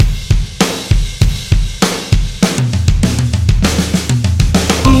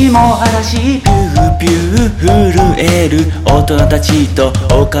も嵐ピューピュー震える大人たちと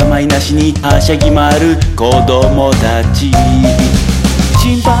おかまいなしにはしゃぎ回る子供たち。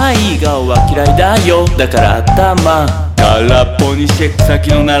心配顔は嫌いだよ、だから頭からっぽにして草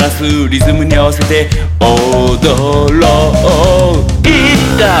木の鳴らすリズムに合わせて踊ろう。行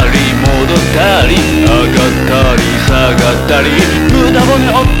ったり戻ったり上がったり下がったり無駄骨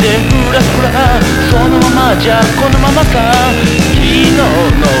折ってフラフラ、そのままじゃこのままさ。昨日の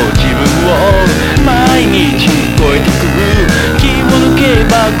自分を毎日超えてく、気を抜け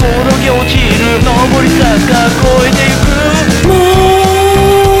ば転げ落ちる上り坂越えていく。も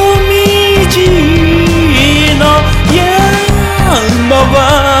みじの山は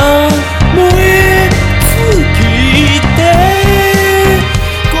燃え尽きて、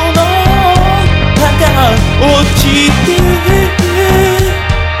この葉が落ちて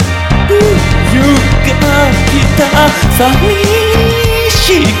冬が来た。寂し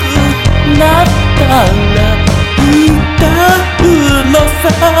くなったら歌うのさ。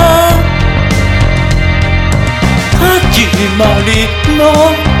始まりの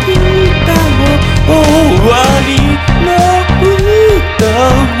歌を終わりの歌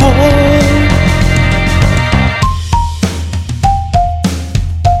を。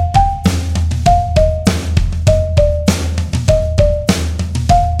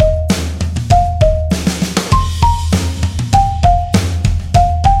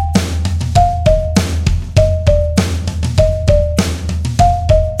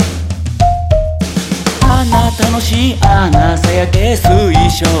楽しいあな爽け水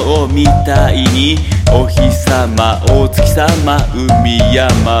晶みたいに、お日様お月様海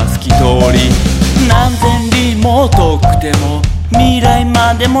山透き通り、何千里も遠くても未来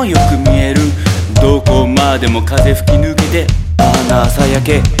までもよく見える。どこまでも風吹き抜けてあな爽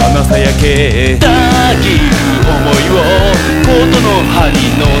けあな爽け。たぎる想いをことの葉に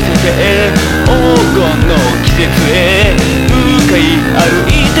乗せて黄金の季節へ向かい歩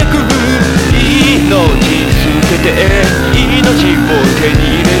いてく。命捨てて命を手に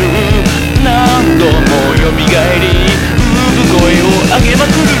入れる。何度もよみがえり産声を上げまく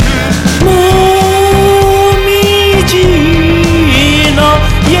る。もみじの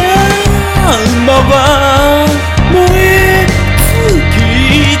山は燃え尽き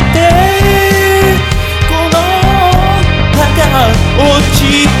て、この葉が落ち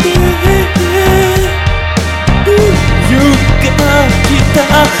て冬が来た。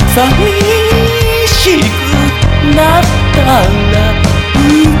寂しくなったら歌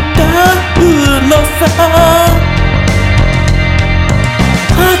うのさ。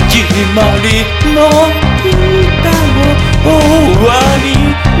始まりの歌を終わり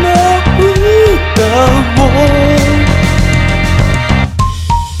の歌を。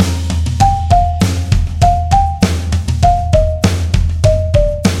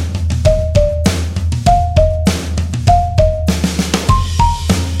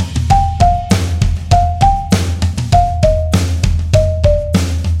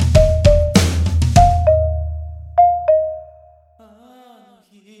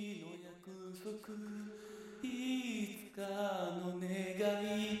いつかの願い、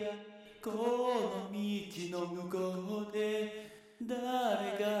この道の向こうで誰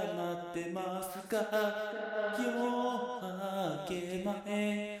が待ってますか。夜明け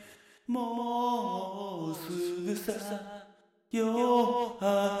前もうすぐさ、夜明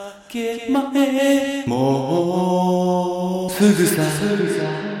け前もうすぐさ。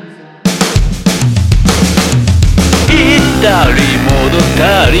行ったり戻った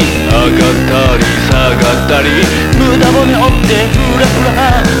り上がったり下がったり無駄骨折ってフラフラ、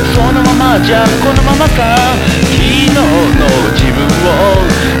そのままじゃこのままさ。昨日の自分を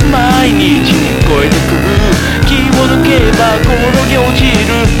毎日超えてく、気を抜けば転げ落ち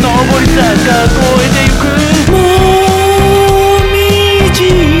る上り坂越えてゆく。もみじ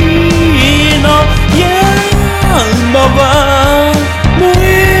の山は燃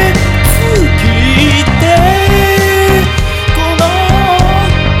え尽きて、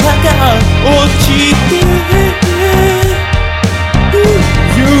落ちて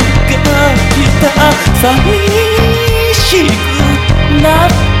冬が来た。寂しくなっ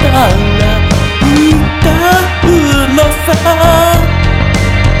たら歌うのさ。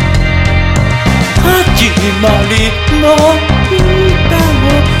始まりの歌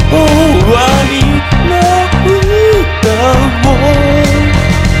を終わり